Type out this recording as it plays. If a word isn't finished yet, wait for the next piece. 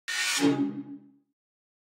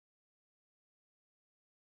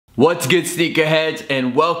What's good, sneakerheads,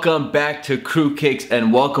 and welcome back to QrewKicks,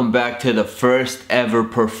 and welcome back to the first ever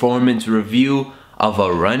performance review of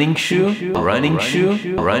a running shoe. Running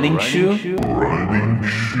shoe.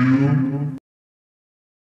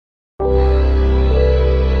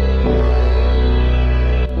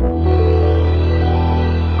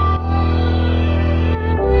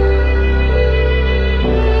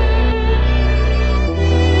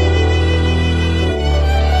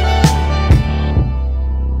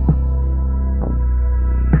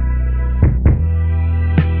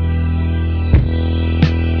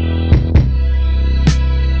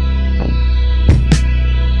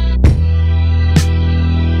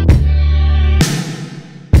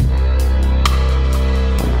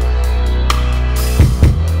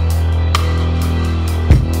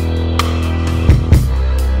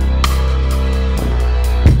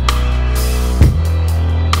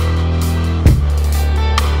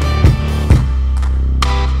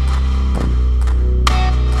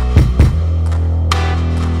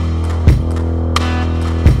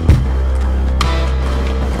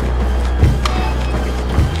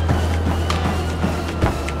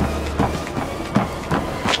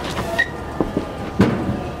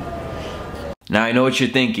 Now I know what you're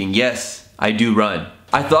thinking. Yes, I do run.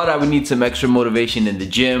 I thought I would need some extra motivation in the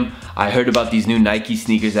gym. I heard about these new Nike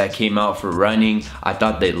sneakers that came out for running. I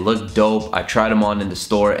thought they looked dope. I tried them on in the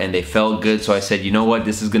store and they felt good. So I said, you know what?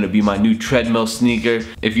 This is gonna be my new treadmill sneaker.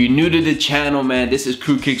 If you're new to the channel, man, this is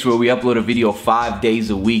QrewKicks, where we upload a video 5 days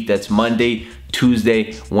a week. That's Monday,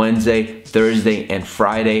 Tuesday, Wednesday, Thursday, and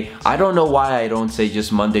Friday. I don't know why I don't say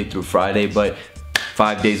just Monday through Friday, but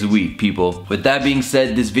 5 days a week, people. With that being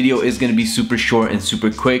said, this video is gonna be super short and super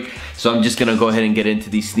quick, so I'm just gonna go ahead and get into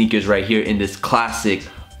these sneakers right here in this classic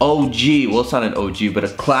OG, well, it's not an OG, but a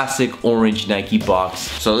classic orange Nike box.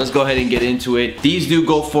 So let's go ahead and get into it. These do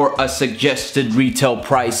go for a suggested retail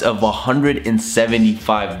price of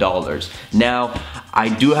 $175. Now, I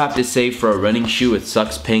do have to say, for a running shoe, it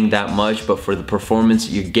sucks paying that much, but for the performance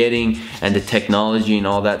you're getting and the technology and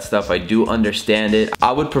all that stuff, I do understand it.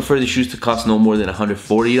 I would prefer the shoes to cost no more than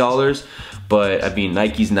 $140, but I mean,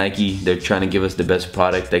 Nike's Nike. They're trying to give us the best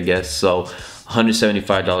product, I guess, so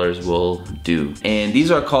 $175 will do. And these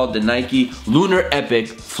are called the Nike LunarEpic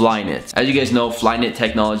Flyknits. As you guys know, Flyknit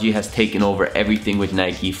technology has taken over everything with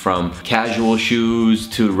Nike, from casual shoes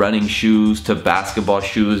to running shoes to basketball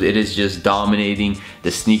shoes. It is just dominating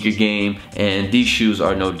the sneaker game, and these shoes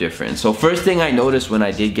are no different. So first thing I noticed when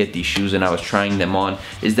I did get these shoes and I was trying them on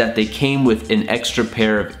is that they came with an extra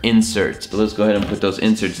pair of inserts. So let's go ahead and put those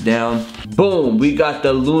inserts down. Boom, we got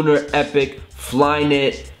the LunarEpic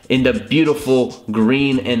Flyknit in the beautiful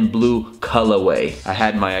green and blue colorway. I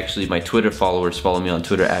had my Twitter followers follow me on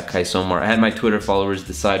Twitter at KaiSomar. I had my Twitter followers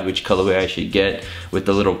decide which colorway I should get with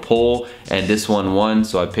the little poll, and this one won,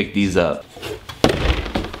 so I picked these up.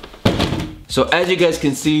 So as you guys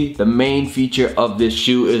can see, the main feature of this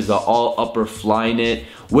shoe is the all upper Flyknit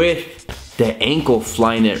with the ankle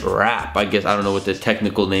Flyknit wrap. I guess I don't know what the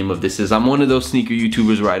technical name of this is. I'm one of those sneaker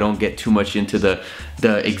YouTubers where I don't get too much into the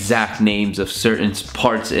exact names of certain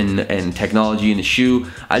parts and technology in the shoe.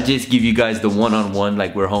 I just give you guys the one-on-one,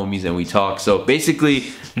 like we're homies and we talk. So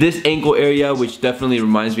basically, this ankle area, which definitely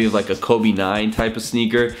reminds me of like a Kobe 9 type of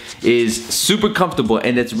sneaker, is super comfortable,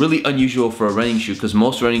 and it's really unusual for a running shoe because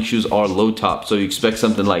most running shoes are low top, so you expect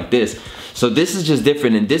something like this. So this is just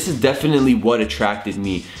different, and this is definitely what attracted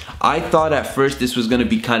me. I thought at first this was gonna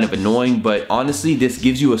be kind of annoying, but honestly, this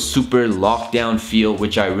gives you a super lockdown feel,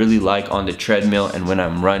 which I really like on the treadmill and when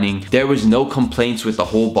I'm running. There was no complaints with the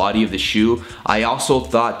whole body of the shoe. I also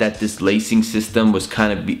thought that this lacing system was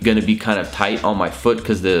gonna be kind of tight on my foot,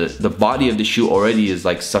 because the body of the shoe already is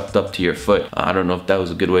like sucked up to your foot. I don't know if that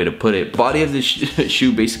was a good way to put it. Body of the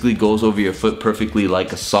shoe basically goes over your foot perfectly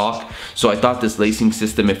like a sock. So I thought this lacing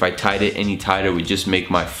system, if I tied it any tighter, would just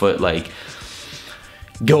make my foot like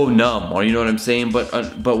go numb, or you know what I'm saying.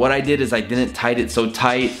 But what I did is I didn't tight it so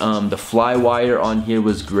tight. The fly wire on here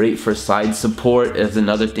was great for side support. Is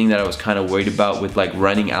another thing that I was kind of worried about with like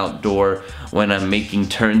running outdoor when I'm making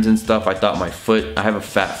turns and stuff. I thought my foot, I have a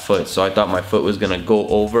fat foot, so I thought my foot was gonna go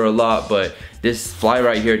over a lot, but this fly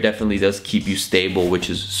right here definitely does keep you stable, which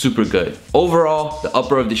is super good. Overall, the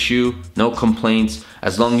upper of the shoe, no complaints.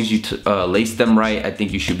 As long as you lace them right, I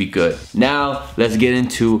think you should be good. Now, let's get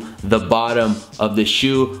into the bottom of the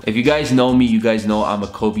shoe. If you guys know me, you guys know I'm a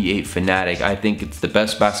Kobe 8 fanatic. I think it's the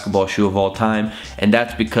best basketball shoe of all time, and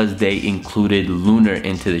that's because they included Lunar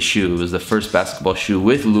into the shoe. It was the first basketball shoe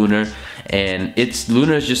with Lunar, and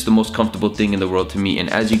Lunar is just the most comfortable thing in the world to me. And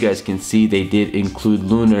as you guys can see, they did include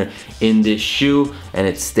Lunar in this shoe, and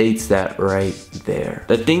it states that right there.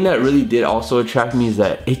 The thing that really did also attract me is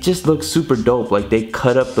that it just looks super dope. Like they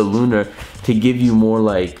cut up the Lunar to give you more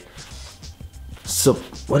like, so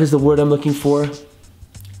what is the word I'm looking for?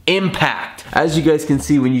 Impact. As you guys can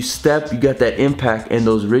see, when you step, you got that impact, and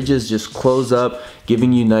those ridges just close up,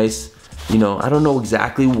 giving you nice, you know, I don't know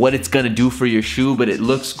exactly what it's gonna do for your shoe, but it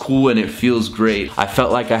looks cool and it feels great. I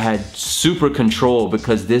felt like I had super control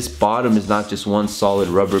because this bottom is not just one solid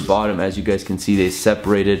rubber bottom. As you guys can see, they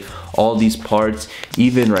separated all these parts.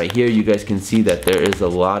 Even right here, you guys can see that there is a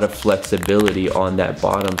lot of flexibility on that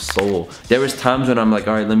bottom sole. There was times when I'm like,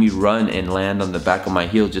 all right, let me run and land on the back of my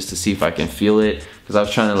heel just to see if I can feel it, because I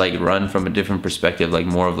was trying to like run from a different perspective, like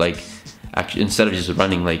more of like, actually, instead of just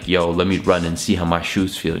running like, yo, let me run and see how my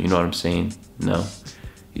shoes feel. You know what I'm saying? No?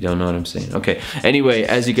 You don't know what I'm saying? Okay. Anyway,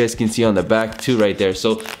 as you guys can see on the back too right there.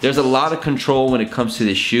 So there's a lot of control when it comes to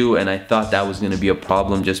the shoe, and I thought that was going to be a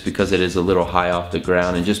problem just because it is a little high off the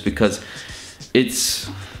ground, and just because it's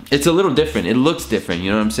a little different. It looks different,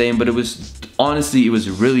 you know what I'm saying? But it was, honestly, it was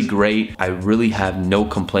really great. I really have no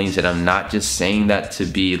complaints, and I'm not just saying that to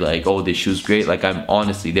be like, oh, this shoe's great. Like, I'm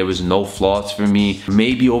honestly, there was no flaws for me.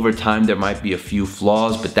 Maybe over time there might be a few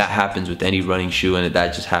flaws, but that happens with any running shoe, and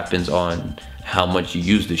that just happens on how much you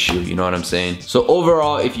use the shoe, you know what I'm saying? So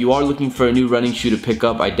overall, if you are looking for a new running shoe to pick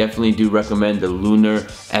up, I definitely do recommend the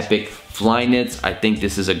LunarEpic Flyknits. I think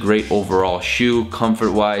this is a great overall shoe,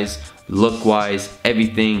 comfort-wise, look-wise,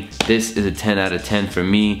 everything. This is a 10 out of 10 for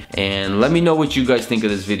me. And let me know what you guys think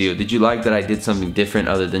of this video. Did you like that I did something different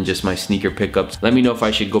other than just my sneaker pickups? Let me know if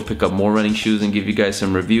I should go pick up more running shoes and give you guys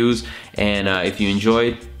some reviews. And if you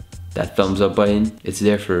enjoyed, that thumbs up button, it's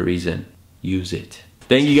there for a reason. Use it.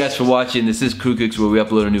 Thank you guys for watching. This is QrewKicks, where we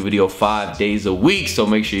upload a new video 5 days a week. So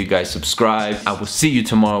make sure you guys subscribe. I will see you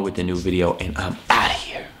tomorrow with a new video, and I'm out of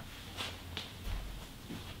here.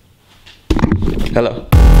 Hello.